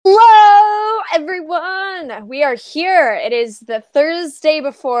everyone. We are here. It is the Thursday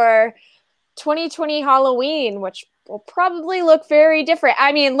before 2020 Halloween, which will probably look very different.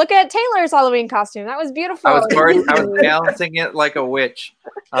 I mean, look at Taylor's Halloween costume. That was beautiful. I was balancing it like a witch.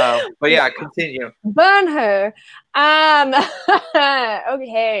 But yeah, continue. Burn her.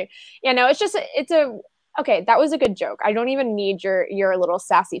 Okay. Yeah, no, okay, that was a good joke. I don't even need your little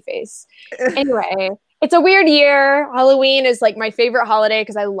sassy face. Anyway, it's a weird year. Halloween is like my favorite holiday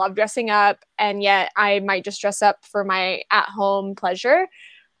because I love dressing up, and yet I might just dress up for my at-home pleasure.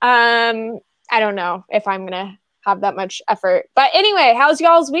 I don't know if I'm gonna have that much effort. But anyway, how's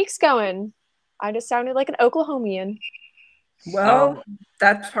y'all's weeks going? I just sounded like an Oklahomian. Well,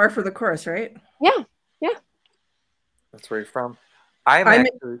 that's par for the course, right? Yeah. That's where you're from.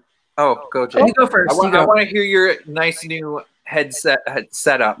 Go, Jay. You go first. I want to hear your nice new headset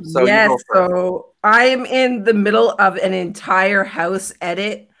setup. So yes, you go first. So I'm in the middle of an entire house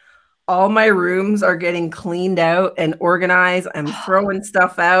edit. All my rooms are getting cleaned out and organized. I'm throwing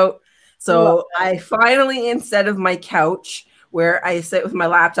stuff out. So I finally, instead of my couch where I sit with my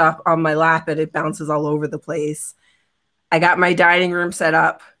laptop on my lap and it bounces all over the place, I got my dining room set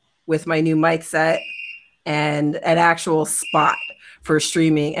up with my new mic set and an actual spot for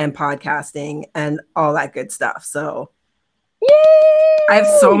streaming and podcasting and all that good stuff. So yay! I have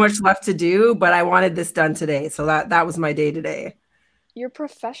so much left to do, but I wanted this done today. So that was my day today. You're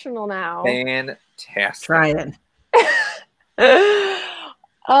professional now. Fantastic. Trying.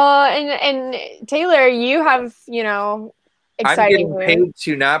 And Taylor, you have, exciting I'm getting paid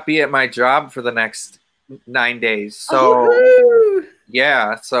to not be at my job for the next 9 days. So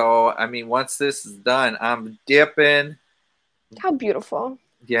yeah. So I mean, once this is done, I'm dipping. How beautiful.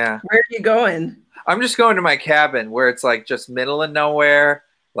 Yeah. Where are you going? I'm just going to my cabin where it's like just middle of nowhere.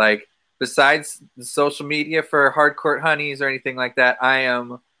 Like besides the social media for Hardcore Honeys or anything like that, I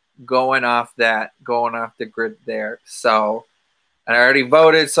am going off the grid there. So, and I already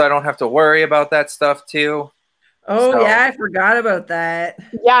voted, so I don't have to worry about that stuff too. Oh, so, yeah, I forgot about that.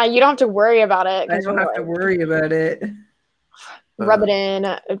 Yeah, you don't have to worry about it. I don't have to worry about it. Rub it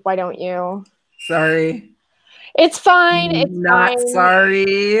in. Why don't you? Sorry. It's fine. It's not fine.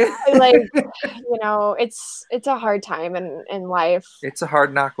 Sorry. Like, it's a hard time in life. It's a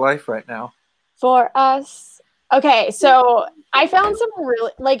hard knock life right now. For us. Okay, so I found some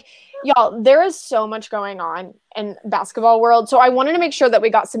really, y'all, there is so much going on in basketball world. So I wanted to make sure that we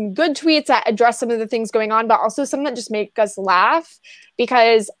got some good tweets that address some of the things going on, but also some that just make us laugh,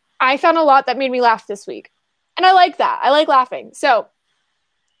 because I found a lot that made me laugh this week. And I like that. I like laughing. So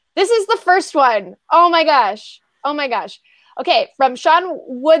this is the first one. Oh my gosh. Okay, from Sean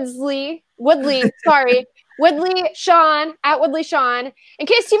Woodley, sorry. Woodley Sean, at Woodley Sean. In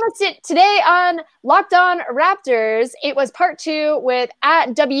case you missed it today on Locked On Raptors, it was part 2 with at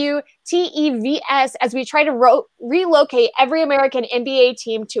WTEVS as we try to relocate every American NBA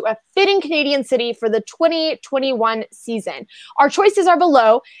team to a fitting Canadian city for the 2021 season. Our choices are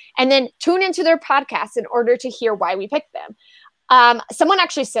below, and then tune into their podcast in order to hear why we picked them. Someone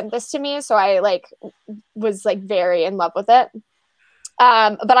actually sent this to me, so I was very in love with it.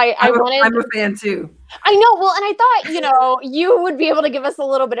 But I'm a fan too. I know. Well, and I thought, you would be able to give us a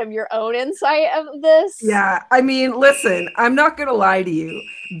little bit of your own insight of this. Yeah. I mean, listen, I'm not going to lie to you.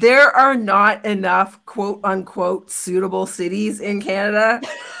 There are not enough quote unquote suitable cities in Canada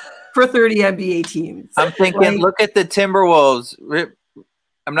for 30 NBA teams. I'm thinking, look at the Timberwolves.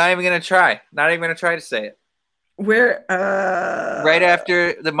 I'm not even going to try. Not even going to try to say it. Where right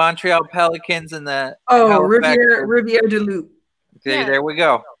after the Montreal Pelicans and the Rivière du Loup. Okay, there we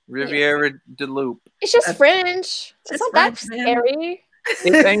go. Rivière du Loup. It's just French. It's not that scary.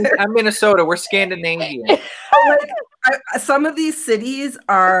 I'm Minnesota. We're Scandinavian. Some of these cities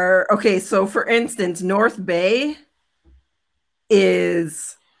are okay. So, for instance, North Bay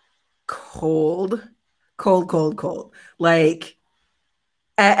is cold.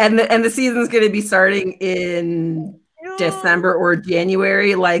 And the season's going to be starting in December or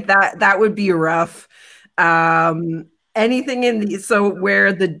January. Like that would be rough. Anything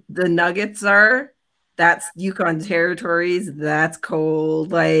where the Nuggets are, that's Yukon territories. That's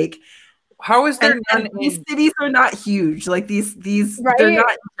cold. How is there these cities are not huge. These right? They're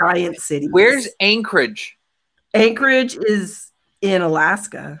not giant cities. Where's Anchorage? Anchorage is in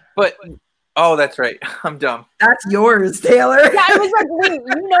Alaska. But oh, that's right. I'm dumb. That's yours, Taylor. Yeah, I was like, wait,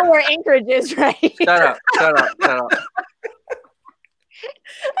 you know where Anchorage is, right? Shut up.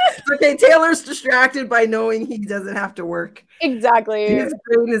 Okay, Taylor's distracted by knowing he doesn't have to work. Exactly. His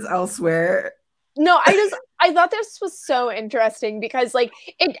brain is elsewhere. No, I thought this was so interesting because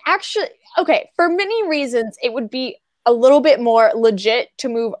it actually, okay, for many reasons, it would be a little bit more legit to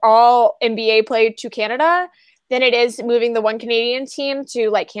move all NBA play to Canada than it is moving the one Canadian team to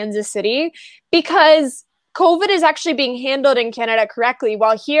like Kansas City, because COVID is actually being handled in Canada correctly,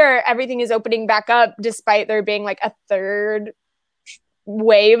 while here everything is opening back up despite there being like a third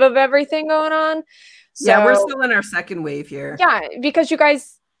wave of everything going on. So, yeah, we're still in our second wave here. Yeah, because you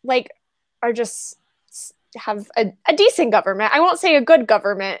guys like are just have a decent government. I won't say a good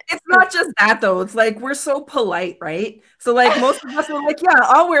government. It's not just that though. It's like we're so polite, right? So like most of us are like, yeah,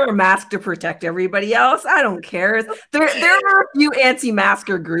 I'll wear a mask to protect everybody else. I don't care. There are a few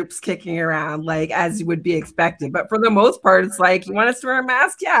anti-masker groups kicking around, like as would be expected. But for the most part, it's like, you want us to wear a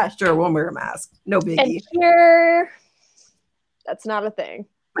mask? Yeah, sure, we'll wear a mask. No biggie. And here, that's not a thing.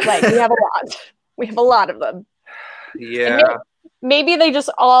 Like we have a lot. We have a lot of them. Yeah. Maybe they just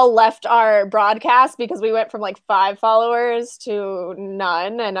all left our broadcast because we went from like 5 followers to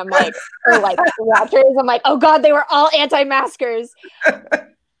none. And I'm like, or like watchers, I'm like, oh God, they were all anti-maskers.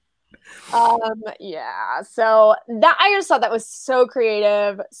 Yeah. So that, I just thought that was so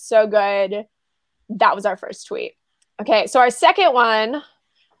creative, so good. That was our first tweet. Okay. So our second one,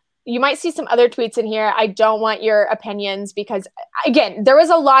 you might see some other tweets in here. I don't want your opinions because, again, there was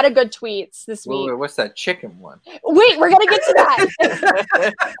a lot of good tweets this week. Wait, what's that chicken one? Wait, we're going to get to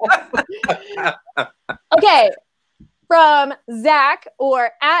that. Okay. From Zach or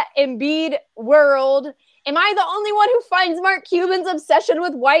at Embiid World. Am I the only one who finds Mark Cuban's obsession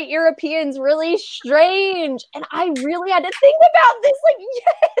with white Europeans really strange? And I really had to think about this. Like,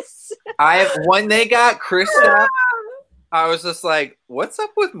 yes. When they got Kristaps, I was just like, what's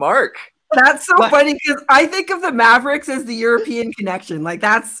up with Mark? That's so funny because I think of the Mavericks as the European connection. Like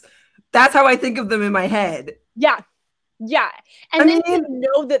that's how I think of them in my head. Yeah. Yeah. And then to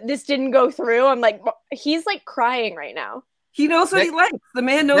know that this didn't go through, I'm like, he's like crying right now. He knows what he likes. The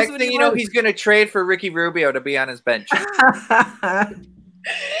man knows what he likes. Next thing you know, he's going to trade for Ricky Rubio to be on his bench.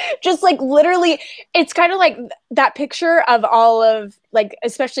 Just like literally, it's kind of like that picture of all of like,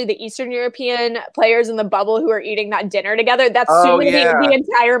 especially the Eastern European players in the bubble who are eating that dinner together. That's soon the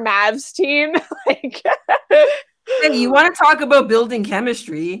entire Mavs team. Like, hey, you want to talk about building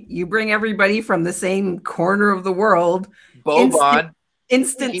chemistry? You bring everybody from the same corner of the world. Boban,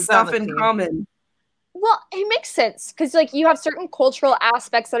 instant stuff in common. Well, it makes sense because like you have certain cultural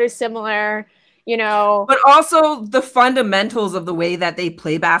aspects that are similar. You know, but also the fundamentals of the way that they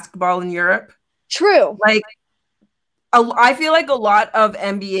play basketball in Europe. True. Like, I feel like a lot of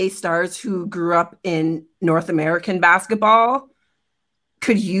NBA stars who grew up in North American basketball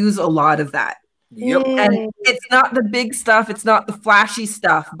could use a lot of that. Yep. And it's not the big stuff, it's not the flashy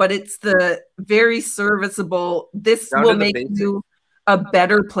stuff, but it's the very serviceable. This will make you a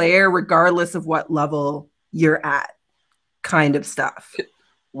better player regardless of what level you're at, kind of stuff.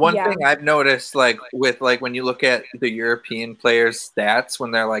 One thing I've noticed, like with like when you look at the European players' stats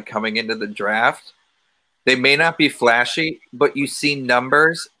when they're like coming into the draft, they may not be flashy, but you see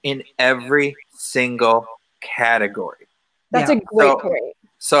numbers in every single category. That's a great point.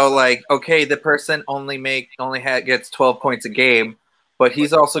 So like, okay, the person gets 12 points a game, but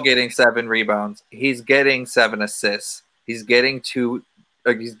he's also getting 7 rebounds. He's getting 7 assists. He's getting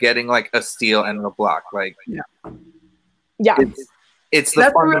like a steal and a block. Like, It's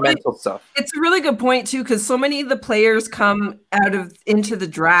the fundamental stuff. It's a really good point too, because so many of the players come into the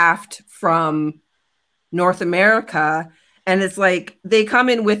draft from North America, and it's like they come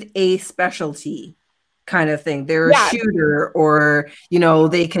in with a specialty kind of thing. They're a shooter, or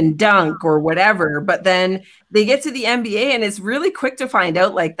they can dunk or whatever. But then they get to the NBA, and it's really quick to find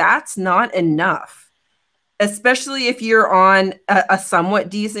out like that's not enough. Especially if you're on a somewhat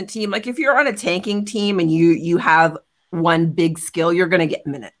decent team, like if you're on a tanking team and you have one big skill, you're going to get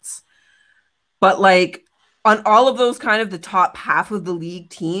minutes. But like on all of those kind of the top half of the league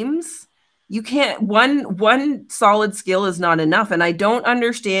teams, you can't, one solid skill is not enough. And I don't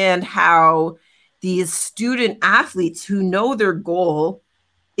understand how these student athletes who know their goal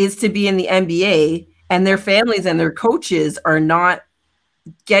is to be in the NBA and their families and their coaches are not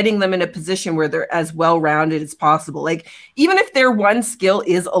getting them in a position where they're as well-rounded as possible. Like even if their one skill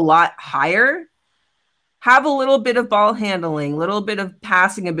is a lot higher, have a little bit of ball handling, a little bit of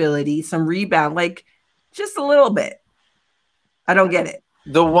passing ability, some rebound, like just a little bit. I don't get it.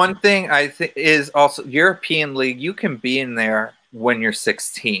 The one thing I think is also European League, you can be in there when you're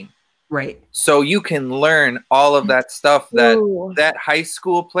 16. Right. So you can learn all of that stuff that high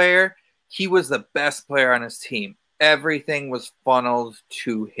school player, he was the best player on his team. Everything was funneled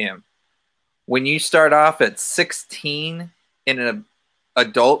to him. When you start off at 16 in an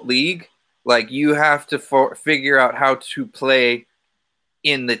adult league, like you have to figure out how to play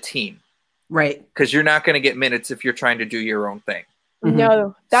in the team. Right. Because you're not going to get minutes if you're trying to do your own thing.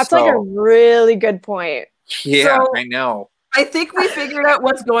 No, that's like a really good point. Yeah, so, I know. I think we figured out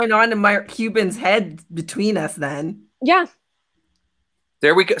what's going on in Mark Cuban's head between us then. Yeah.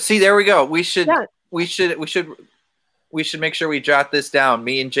 There we go. See, there we go. We should make sure we jot this down.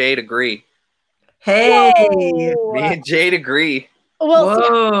 Me and Jade agree. Hey. Whoa. Me and Jade agree. Well,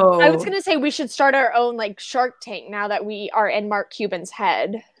 see, I was going to say we should start our own like Shark Tank now that we are in Mark Cuban's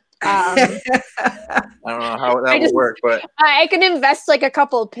head. I don't know how that would work, but I can invest like a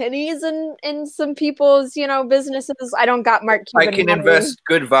couple pennies in some people's, businesses. I don't got Mark Cuban. I can invest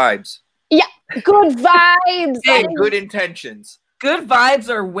good vibes. Yeah, good vibes. And good intentions. Good vibes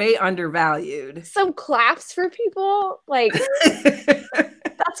are way undervalued. Some claps for people. Like,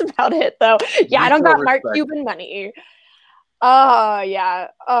 that's about it, though. Yeah, I don't got Mark Cuban money. Oh, yeah.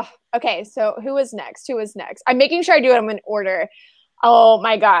 Oh, okay, so who is next? I'm making sure I do it in order. Oh,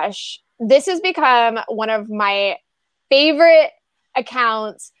 my gosh. This has become one of my favorite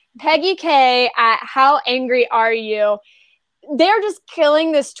accounts. Peggy K at How Angry Are You? They're just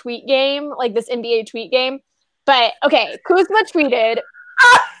killing this tweet game, like this NBA tweet game. But, okay, Kuzma tweeted,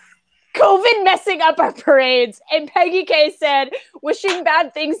 COVID messing up our parades. And Peggy K said, wishing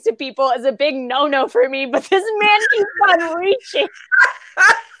bad things to people is a big no-no for me, but this man keeps on reaching.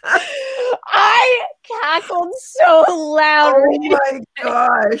 I cackled so loud. Oh my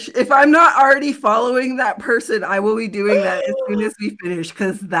gosh. If I'm not already following that person, I will be doing that as soon as we finish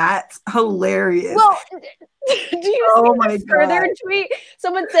because that's hilarious. Well, do you see this further tweet?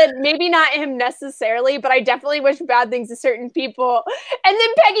 Someone said, maybe not him necessarily, but I definitely wish bad things to certain people. And then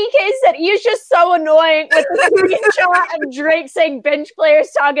Peggy K said, he's just so annoying with the screenshot of Drake saying bench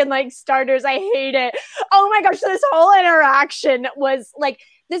players talking like starters. I hate it. Oh my gosh, this whole interaction was like,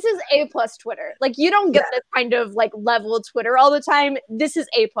 this is A+ Twitter. Like, you don't get this kind of like level of Twitter all the time. This is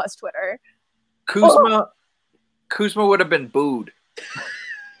A+ Twitter. Kuzma would have been booed.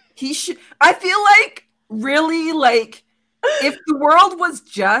 He should. I feel like really like if the world was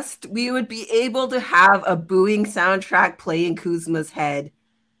just, we would be able to have a booing soundtrack play in Kuzma's head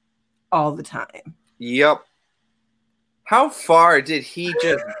all the time. Yep. How far did he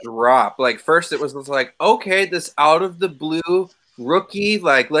just drop? Like, first it was like, okay, this out of the blue rookie,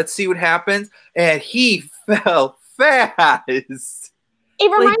 like, let's see what happens. And he fell fast. It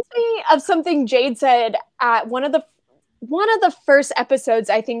reminds me of something Jade said at one of the first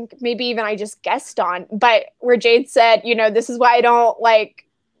episodes, I think maybe even I just guessed on, but where Jade said, this is why I don't like,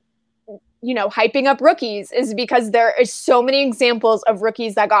 hyping up rookies, is because there are so many examples of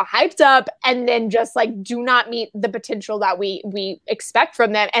rookies that got hyped up and then just like do not meet the potential that we expect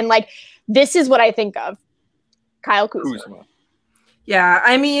from them. And like, this is what I think of Kyle Kuzma. Yeah,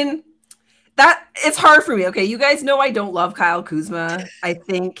 I mean, that it's hard for me. Okay, you guys know I don't love Kyle Kuzma. I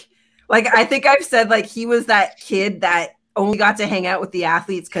think I've said like he was that kid that only got to hang out with the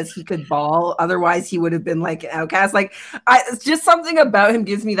athletes because he could ball. Otherwise, he would have been like an outcast. Like, it's just something about him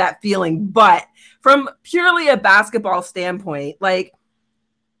gives me that feeling. But from purely a basketball standpoint, like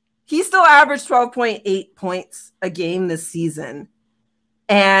he still averaged 12.8 points a game this season,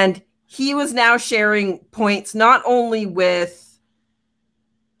 and he was now sharing points not only with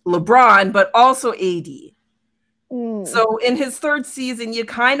LeBron, but also AD. So in his third season, you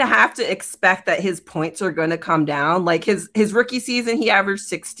kind of have to expect that his points are going to come down. Like his rookie season, he averaged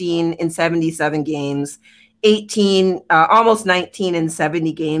 16 in 77 games, 18, almost 19 in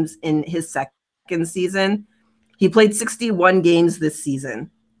 70 games in his second season. He played 61 games this season,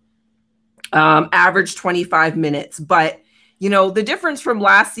 averaged 25 minutes. But the difference from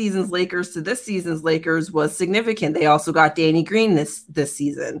last season's Lakers to this season's Lakers was significant. They also got Danny Green this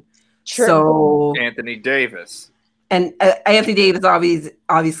season. True. So Anthony Davis. And Anthony Davis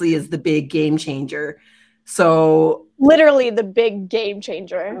obviously is the big game changer. So literally the big game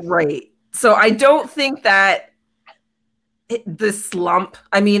changer. Right. So I don't think that the slump,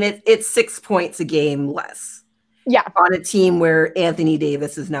 I mean, it's 6 points a game less. Yeah. On a team where Anthony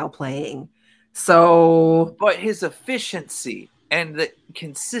Davis is now playing. So, but his efficiency and the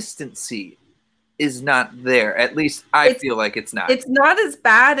consistency is not there. At least I feel like it's not. It's not as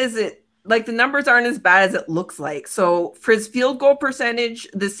bad as it, like the numbers aren't as bad as it looks like. So for his field goal percentage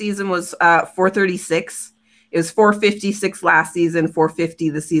this season was 436. It was 456 last season,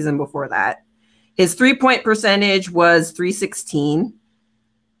 450 the season before that. His 3-point percentage was 316.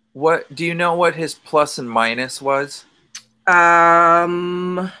 What do you know what his plus and minus was? Let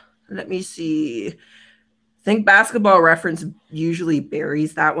me see. I think Basketball Reference usually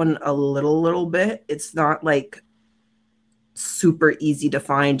buries that one a little bit. It's not like super easy to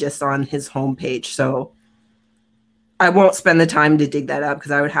find just on his homepage. So I won't spend the time to dig that up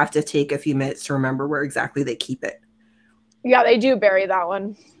because I would have to take a few minutes to remember where exactly they keep it. Yeah, they do bury that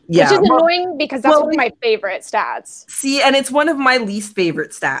one. Yeah. Which is annoying because that's one of my favorite stats. See, and it's one of my least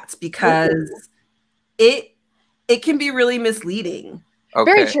favorite stats because it can be really misleading.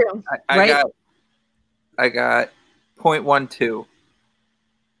 Okay. Very true. I got 0.12.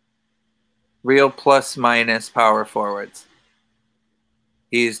 Real plus minus power forwards.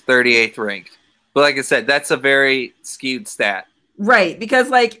 He's 38th ranked. But like I said, that's a very skewed stat. Right, because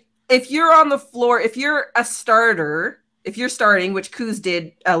like if you're on the floor, if you're a starter, if you're starting, which Kuz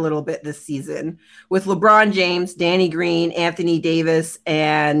did a little bit this season, with LeBron James, Danny Green, Anthony Davis,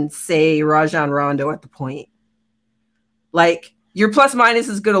 and say Rajon Rondo at the point, like your plus minus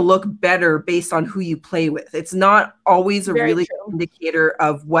is going to look better based on who you play with. It's not always a really good indicator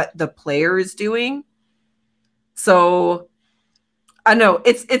of what the player is doing. So I know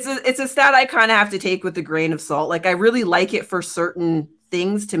it's a stat I kind of have to take with a grain of salt. Like I really like it for certain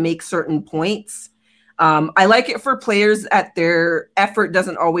things to make certain points. I like it for players that their effort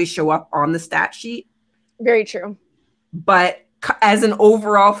doesn't always show up on the stat sheet. Very true. But as an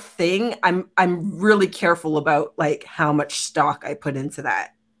overall thing, I'm really careful about like how much stock I put into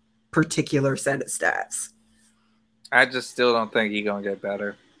that particular set of stats. I just still don't think he's gonna get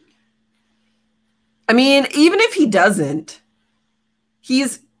better. I mean, even if he doesn't,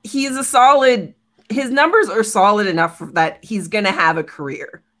 he's a solid. His numbers are solid enough that he's gonna have a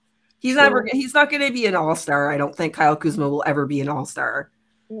career. He's not gonna be an all-star. I don't think Kyle Kuzma will ever be an all-star.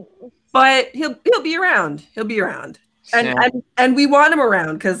 But he'll be around. He'll be around. And we want him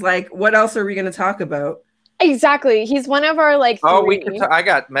around because like what else are we going to talk about? Exactly. He's one of our like I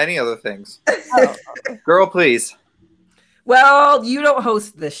got many other things. Oh. Girl, please. Well, you don't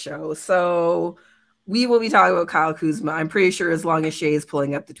host this show, so we will be talking about Kyle Kuzma. I'm pretty sure as long as Shay is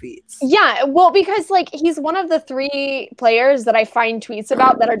pulling up the tweets. Yeah, well, because like he's one of the 3 players that I find tweets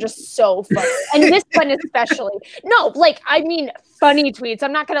about that are just so funny. And this one especially. No, like I mean funny tweets.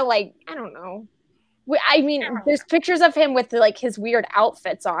 I'm not gonna like, I don't know. I mean, there's pictures of him with like his weird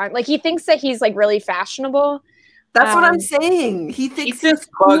outfits on. Like he thinks that he's like really fashionable. That's what I'm saying. He thinks he's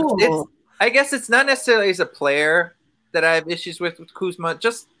cool. I guess it's not necessarily as a player that I have issues with Kuzma,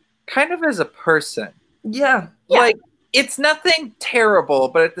 just kind of as a person. Yeah. Like it's nothing terrible,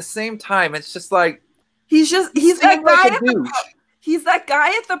 but at the same time, it's just like he's that guy. He's that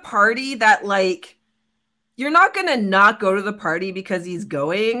guy at the party that like you're not gonna not go to the party because he's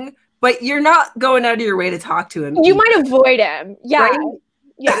going. But you're not going out of your way to talk to him. You might avoid him. Yeah. Right?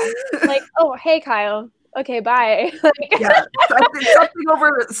 Yeah. Like, oh, hey, Kyle. Okay, bye. Yeah.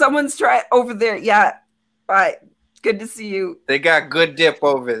 Someone's over there. Yeah. Bye. Good to see you. They got good dip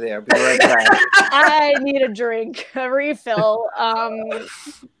over there. Be right back. I need a drink, a refill.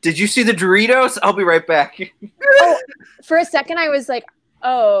 Did you see the Doritos? I'll be right back. Oh, for a second, I was like,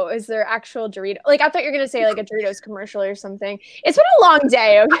 oh, is there actual Dorito? Like, I thought you were going to say like a Doritos commercial or something. It's been a long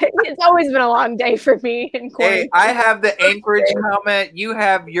day, okay? It's always been a long day for me in quarantine. Hey, I have the Anchorage comment. You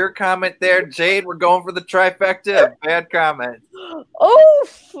have your comment there. Jade, we're going for the trifecta. Bad comment.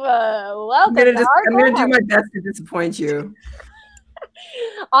 Oof. Welcome. I'm going to do my best to disappoint you.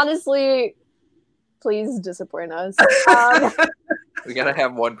 Honestly, please disappoint us. We gotta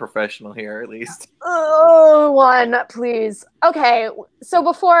have one professional here at least. One, please. Okay, so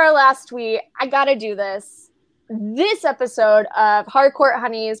before our last tweet, I gotta do this. This episode of Hardcourt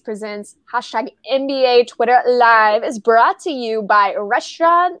Honeys presents #NBA Twitter Live is brought to you by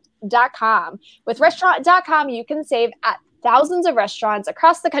Restaurant.com. With Restaurant.com, you can save at thousands of restaurants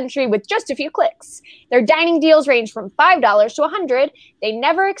across the country with just a few clicks. Their dining deals range from $5 to $100. They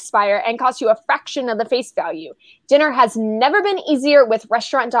never expire and cost you a fraction of the face value. Dinner has never been easier with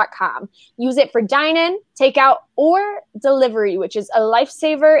Restaurant.com. Use it for dine-in, takeout, or delivery, which is a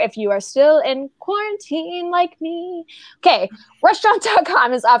lifesaver if you are still in quarantine like me. Okay,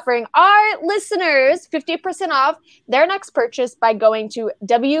 Restaurant.com is offering our listeners 50% off their next purchase by going to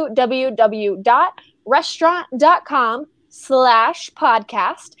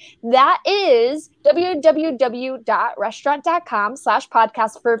www.restaurant.com/podcast. That is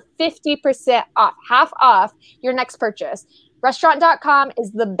www.restaurant.com/podcast for 50% off, half off your next purchase. Restaurant.com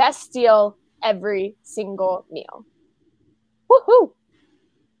is the best deal every single meal. Woohoo!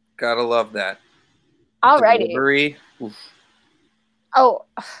 Gotta love that. Alrighty. Delivery. Oof. Oh,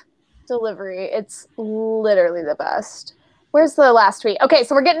 delivery. It's literally the best. Where's the last tweet? Okay,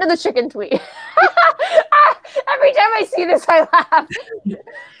 so we're getting to the chicken tweet. Every time I see this, I laugh.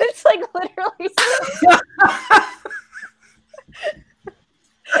 It's like literally.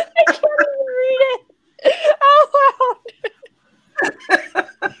 I can't even read it. Oh, wow.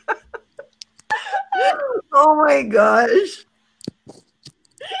 Oh my my gosh.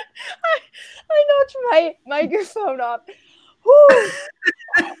 I knocked my microphone off. Whew.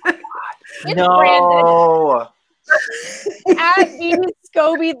 It's No. Brandon at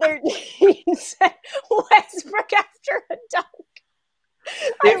BScoby13 said Westbrook after a dunk.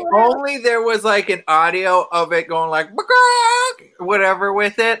 If only there was like an audio of it going like whatever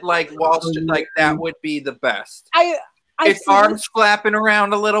with it, like whilst like that would be the best. Its arms flapping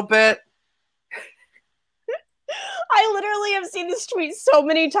around a little bit. I literally have seen this tweet so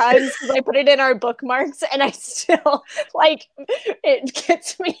many times because I put it in our bookmarks, and I still like it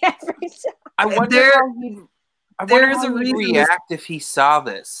gets me every time. I wonder how he'd react if he saw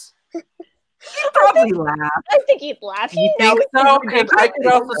this. He'd probably laugh. I think he'd laugh. You think so? Because I could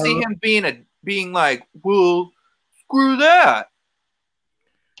also see him being like, "Well, screw that."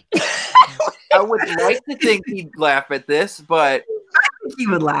 I would like to think he'd laugh at this, but I think he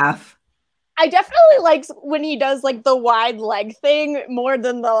would laugh. I definitely like when he does like the wide leg thing more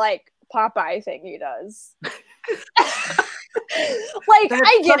than the like Popeye thing he does. Like that's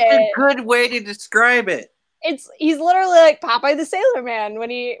I get it. A good way to describe it. He's literally like Popeye the Sailor Man when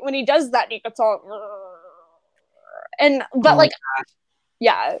he does that. He gets all but like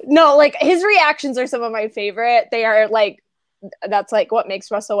yeah, no, like his reactions are some of my favorite. They are like that's like what makes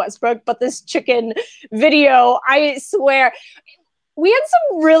Russell Westbrook. But this chicken video, I swear. We had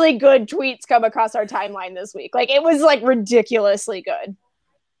some really good tweets come across our timeline this week. Like, it was, like, ridiculously good.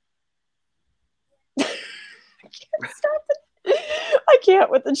 I can't stop it. I can't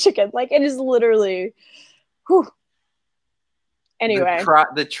with the chicken. Like, it is literally... Whew. Anyway.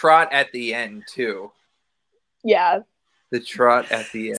 The trot at the end, too. Yeah. The trot at the